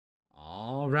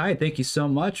right, thank you so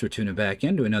much for tuning back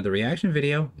into another reaction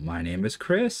video. My name is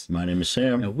Chris. My name is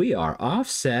Sam. And we are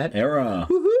Offset. Era.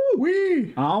 Woohoo!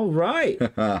 Wee! All right.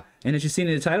 And as you've seen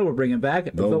in the title, we're bringing back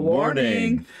The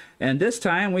Warning. And this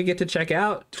time we get to check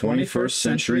out 21st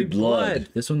Century Blood.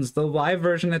 This one's the live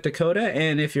version at Dakota.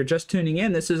 And if you're just tuning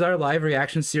in, this is our live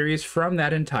reaction series from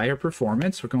that entire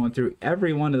performance. We're going through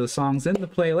every one of the songs in the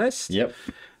playlist. Yep.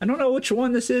 I don't know which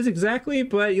one this is exactly,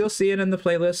 but you'll see it in the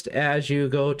playlist as you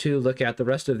go to look at the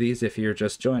rest of these if you're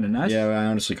just joining us. Yeah, I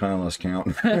honestly kind of lost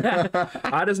count.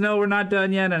 I just know we're not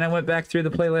done yet, and I went back through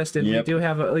the playlist, and we do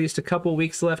have at least a couple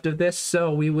weeks left of this,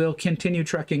 so we will continue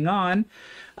trekking on.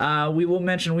 We will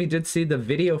mention we did see the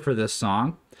video for this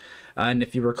song. And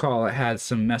if you recall, it had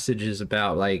some messages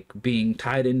about like being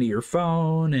tied into your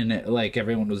phone, and it, like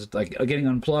everyone was like getting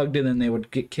unplugged and then they would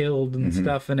get killed and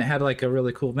stuff. And it had like a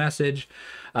really cool message.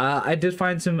 I did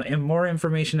find some more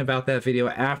information about that video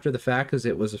after the fact, because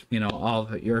it was, you know, all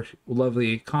of your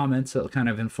lovely comments that kind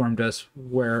of informed us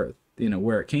where, you know,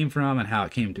 where it came from and how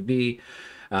it came to be.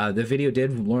 The video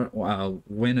did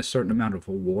win a certain amount of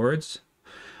awards.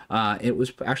 It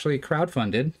was actually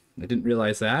crowdfunded. I didn't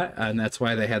realize that, and that's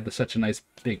why they had such a nice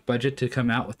big budget to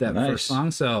come out with that first song.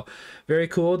 So very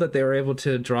cool that they were able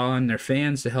to draw on their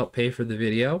fans to help pay for the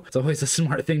video. It's always a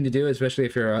smart thing to do, especially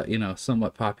if you're a, you know,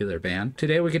 somewhat popular band.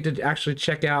 Today we get to actually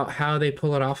check out how they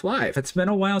pull it off live. It's been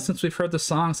a while since we've heard the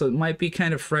song, so it might be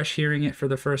kind of fresh hearing it for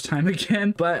the first time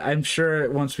again, but I'm sure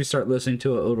once we start listening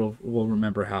to it, we'll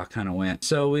remember how it kind of went.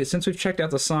 So since we've checked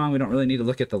out the song, we don't really need to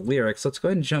look at the lyrics. Let's go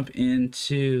ahead and jump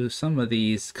into some of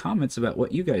these comments about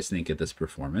what you guys think of this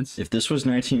performance. If this was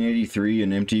 1983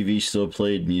 and MTV still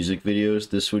played music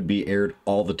videos, this would be aired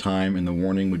all the time and The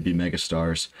Warning would be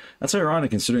megastars. That's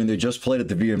ironic considering they just played at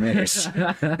the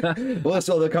VMAs. Well, that's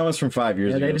all the comments from 5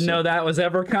 years ago. They didn't know that was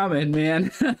ever coming,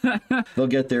 man. They'll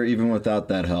get there even without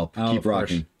that help. Keep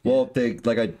rocking. Well, they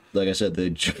like I said, they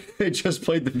just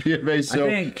played the VMAs. So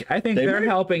I think they're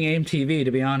helping MTV,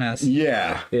 to be honest.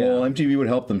 Yeah. Well, MTV would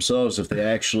help themselves if they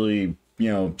actually,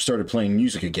 you know, started playing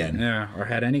music again. Yeah, or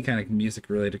had any kind of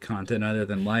music-related content other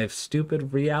than live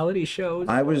stupid reality shows.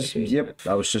 I was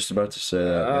just about to say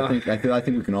that. I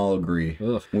think we can all agree.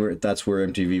 That's where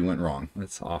MTV went wrong.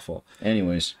 That's awful.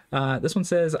 Anyways, this one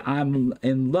says, "I'm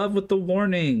in love with The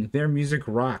Warning. Their music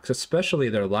rocks, especially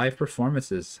their live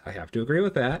performances." I have to agree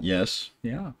with that. Yes.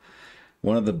 Yeah.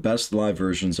 One of the best live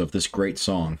versions of this great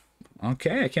song.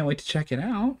 Okay, I can't wait to check it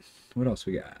out. What else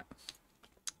we got?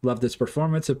 Love this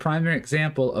performance, a primary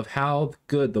example of how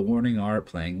good The Warning are at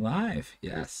playing live.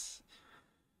 Yes.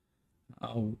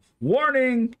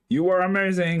 Warning, you are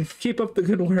amazing. Keep up the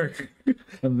good work.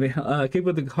 Keep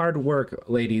up the hard work,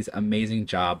 ladies. Amazing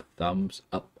job. Thumbs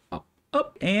up, up,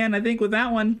 up. And I think with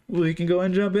that one, we can go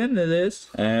and jump into this.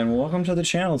 And welcome to the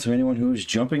channel to anyone who's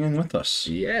jumping in with us.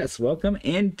 Yes, welcome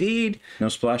indeed. No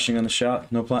splashing on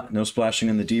the no splashing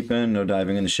in the deep end, no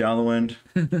diving in the shallow end.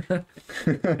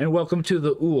 And welcome to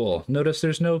the Ool. Notice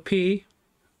there's no P.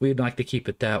 We'd like to keep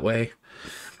it that way.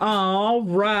 All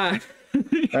right.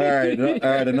 all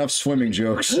right, enough swimming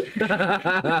jokes.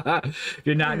 If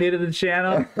you're not new to the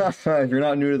channel, if you're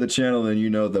not new to the channel, then you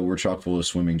know that we're chock full of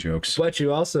swimming jokes. But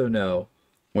you also know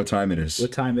what time it is.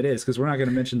 What time it is, because we're not going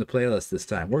to mention the playlist this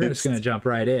time. We're just going to jump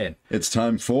right in. It's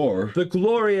time for the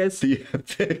glorious, the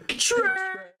epic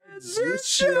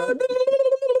transition.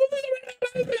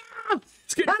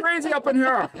 It's getting crazy up in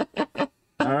here.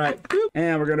 All right,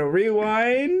 and we're gonna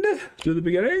rewind to the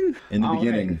beginning. In the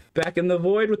beginning. Right. Back in the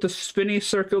void with the spinny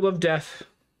circle of death.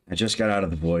 I just got out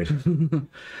of the void.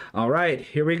 All right,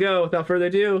 here we go. Without further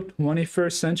ado,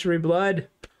 21st Century Blood.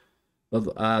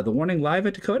 The Warning live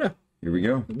at Dakota. Here we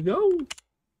go. Here we go.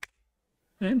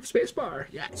 And spacebar.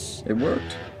 Yes. It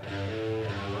worked.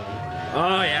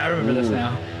 Oh yeah, I remember this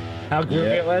now. How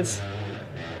groovy it was.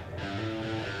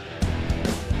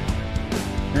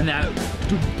 And that.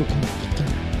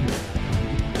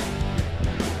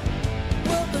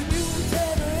 Well, the new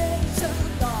generation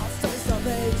lost their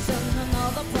salvation,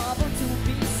 another problem to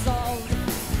be solved.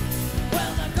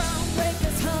 Well, the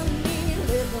groundbreakers, honey,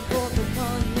 living for the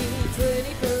money,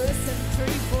 21st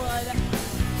century blood.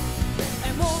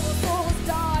 And monopoles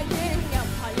dying,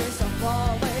 empires are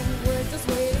falling, we're just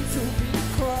waiting to be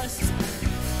crushed.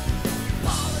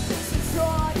 Politicians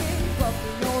trying, but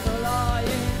we know they're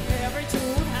lying, every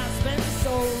tune has been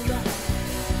sold.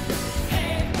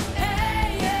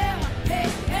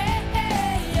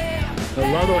 I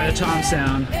love the way the toms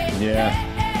sound. Yeah.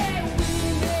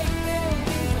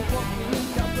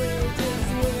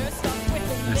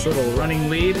 Nice little running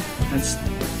lead. It's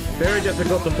very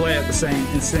difficult to play at the same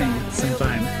and sing at the same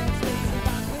time.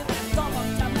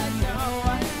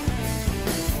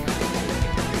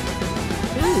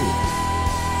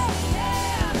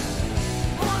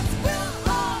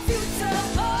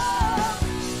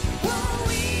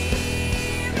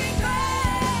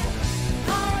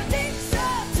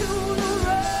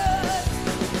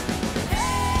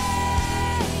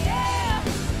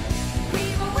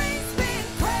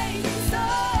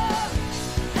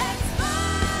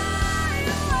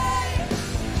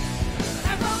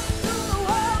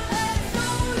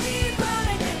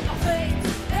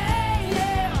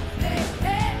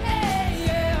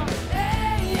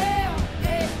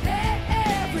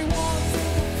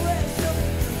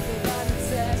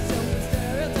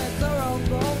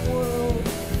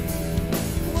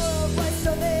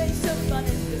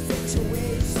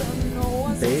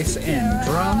 bass and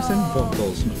drums and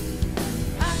vocals.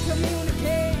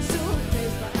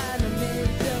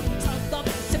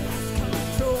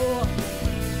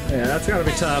 Yeah, that's gotta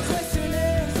be tough.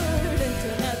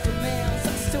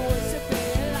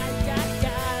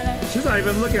 She's not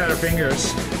even looking at her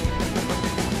fingers.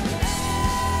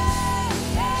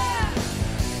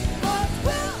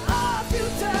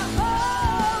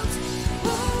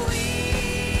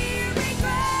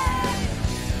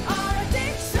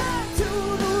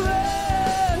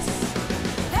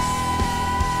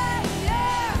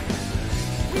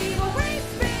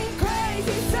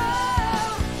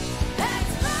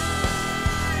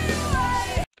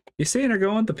 You seeing her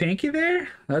going with the pinky there?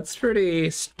 That's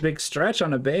pretty big stretch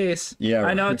on a bass. Yeah,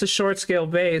 I know it's a short scale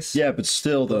bass. Yeah, but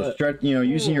still, the stretch, you know,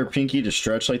 using your pinky to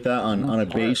stretch like that on a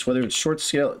bass, whether it's short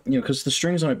scale, you know, because the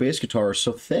strings on a bass guitar are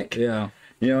so thick. Yeah.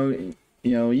 Even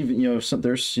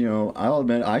there's, you know, I'll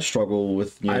admit I struggle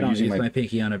with, you know, I don't using use my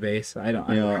pinky on a bass. I don't.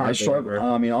 You know, I struggle. Ever.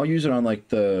 I mean, I'll use it on like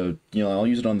the, you know, I'll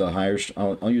use it on the higher.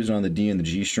 I'll use it on the D and the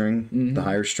G string, the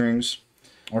higher strings,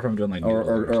 or if I'm doing like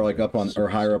or like up on or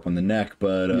higher up on the neck,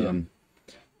 but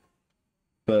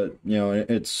But you know,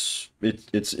 it's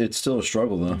still a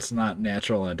struggle though. It's not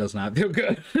natural and it does not feel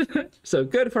good. So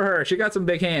good for her. She got some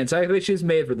big hands. I think she's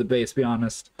made for the bass, to be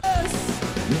honest.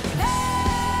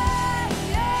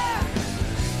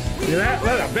 See that?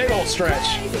 Look at a big old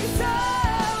stretch.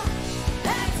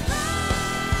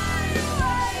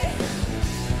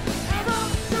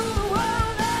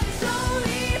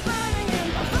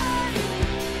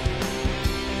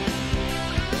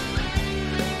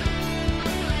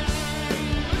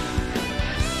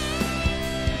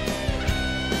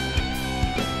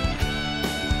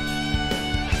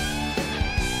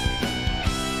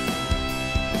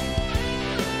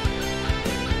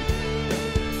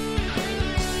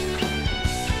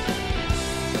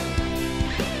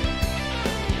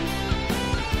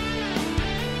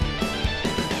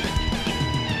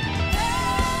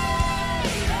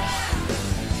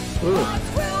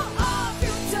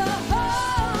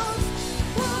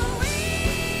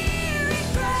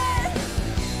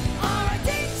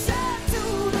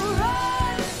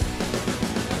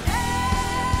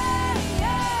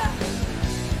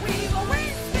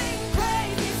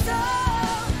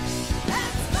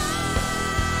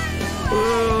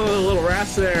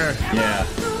 There. Yeah.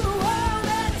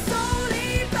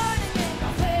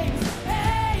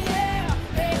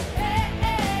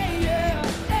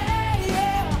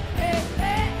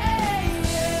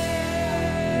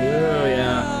 Oh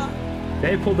yeah.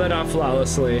 They pulled that off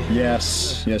flawlessly.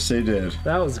 Yes. Yes, they did.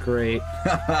 That was great.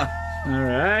 All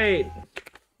right.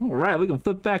 All right, we can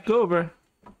flip back over.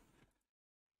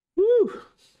 Woo.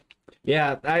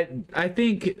 Yeah, I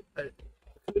think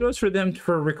kudos for them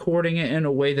for recording it in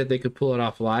a way that they could pull it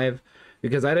off live,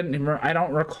 because I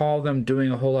don't recall them doing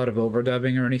a whole lot of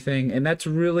overdubbing or anything, and that's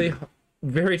really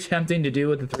very tempting to do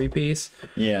with the 3-piece.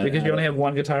 Yeah, because you only have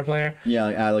one guitar player. Yeah,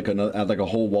 add like a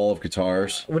whole wall of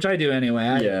guitars, which I do anyway.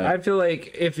 I feel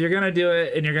like if you're gonna do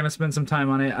it and you're gonna spend some time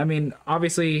on it, I mean,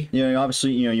 obviously. Yeah,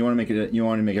 you want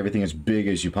to make everything as big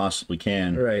as you possibly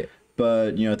can. Right.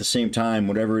 But you know, at the same time,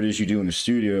 whatever it is you do in the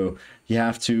studio, you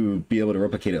have to be able to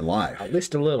replicate it live. At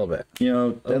least a little bit. You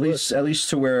know, at least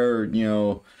to where, you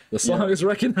know, the song is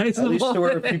recognizable. At least to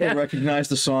where people recognize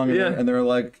the song, and they're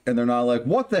not like,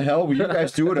 what the hell were you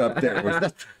guys doing up there? Was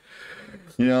that,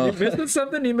 you know, you missing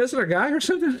something? You missing a guy or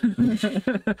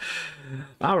something?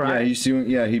 All right. Yeah, he's doing.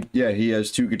 He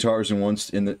has two guitars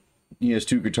He has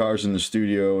two guitars in the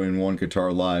studio and one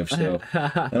guitar live. So,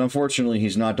 and unfortunately,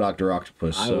 he's not Dr.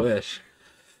 Octopus. So. I wish.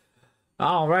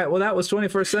 All right. Well, that was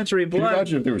 21st Century Blood. Can you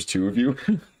imagine if there was two of you?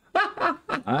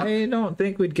 I don't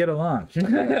think we'd get along.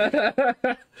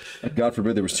 God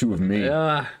forbid there was two of me.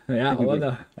 Yeah.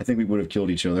 I think we would have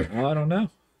killed each other. Oh, I don't know.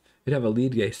 You'd have a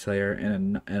lead bass player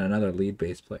and another lead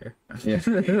bass player. Yeah.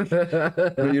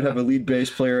 You'd have a lead bass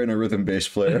player and a rhythm bass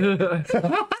player.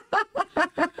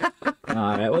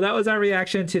 All right. Well, that was our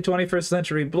reaction to 21st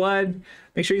Century Blood.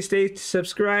 Make sure you stay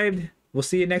subscribed. We'll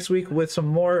see you next week with some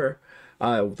more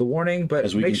The Warning. But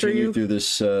as we continue through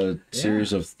this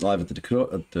series of Live at the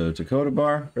Dakota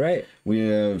Bar, right? We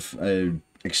have an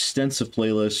extensive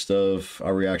playlist of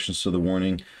our reactions to The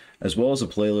Warning, as well as a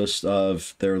playlist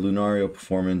of their Lunario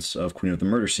performance of Queen of the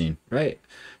Murder Scene. Right.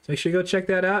 So make sure you go check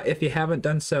that out if you haven't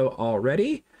done so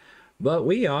already. But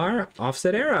we are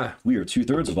Offset Era. We are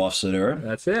 2/3 of Offset Era.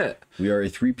 That's it. We are a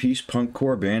 3-piece punk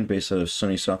core band based out of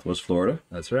sunny Southwest Florida.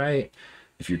 That's right.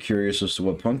 If you're curious as to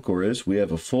what punk core is, we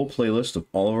have a full playlist of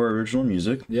all of our original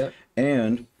music. Yep.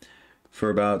 And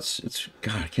for about,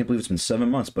 God, I can't believe it's been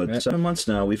 7 months, but 7 months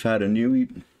now, we've had a new,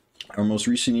 our most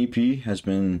recent EP has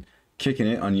been kicking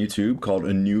it on YouTube called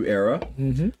A New Era.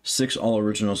 6 all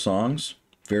original songs.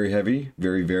 Very heavy,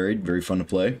 very varied, very fun to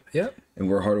play. Yep. And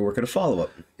we're hard at work at a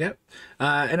follow-up. Yep.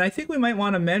 And I think we might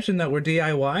want to mention that we're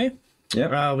DIY.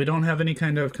 Yeah. We don't have any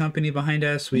kind of company behind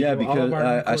us. We do all because of our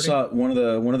I recording. saw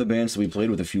one of the bands that we played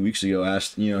with a few weeks ago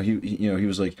asked, he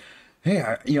was like, "Hey,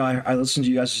 I listened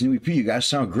to you guys' new EP. You guys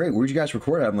sound great. Where'd you guys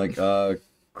record at?" I'm like,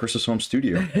 Chris's home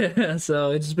studio.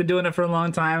 So it's just been doing it for a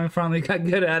long time and finally got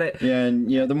good at it. Yeah,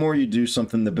 and the more you do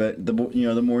something,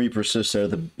 the more you persist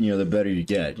at it, the better you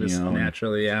get. Just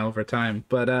naturally, over time.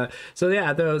 But so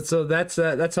that's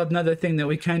another thing that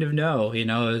we kind of know,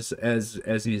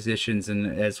 as musicians, and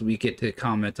as we get to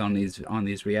comment on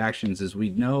these reactions, is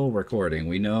we know recording,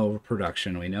 we know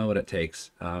production, we know what it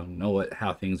takes, know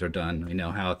how things are done, we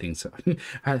know how things,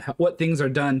 what things are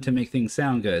done to make things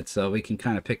sound good. So we can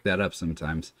kind of pick that up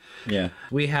sometimes. Yeah,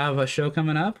 we have a show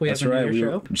coming up. That's right.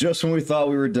 Show. Just when we thought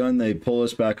we were done, they pull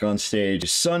us back on stage.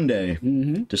 Sunday,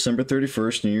 December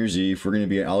 31st, New Year's Eve. We're going to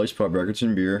be at Ollie's Pub Records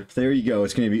and Beer. There you go.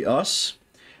 It's going to be us,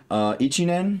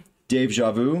 Ichinen, Dave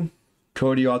Javu,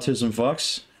 Cody Autism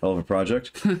Fucks, hell of a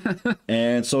project,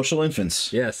 and Social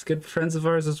Infants. Yes, good friends of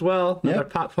ours as well. Another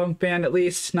pop punk band, at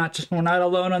least. We're not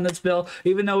alone on this bill,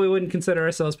 even though we wouldn't consider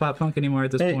ourselves pop punk anymore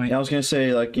at this point. I was gonna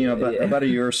say, about a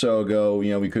year or so ago,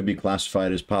 we could be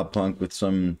classified as pop punk with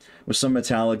some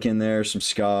metallic in there, some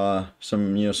ska,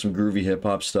 some groovy hip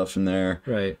hop stuff in there.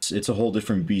 Right. It's a whole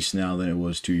different beast now than it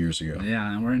was 2 years ago.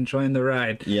 Yeah, and we're enjoying the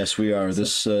ride. Yes, we are.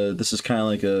 This is kind of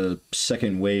like a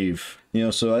second wave.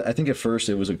 So I think at first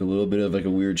it was like a little bit of like a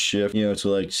weird shift,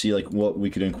 to see what we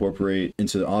could incorporate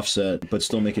into the Offset, but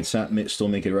still make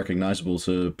it recognizable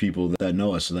to people that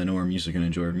know us, so they know our music and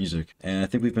enjoy our music. And I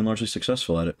think we've been largely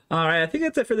successful at it. All right, I think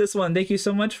that's it for this one. Thank you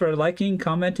so much for liking,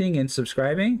 commenting, and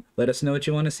subscribing. Let us know what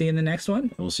you want to see in the next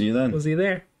one. We'll see you then. We'll see you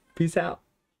there. Peace out.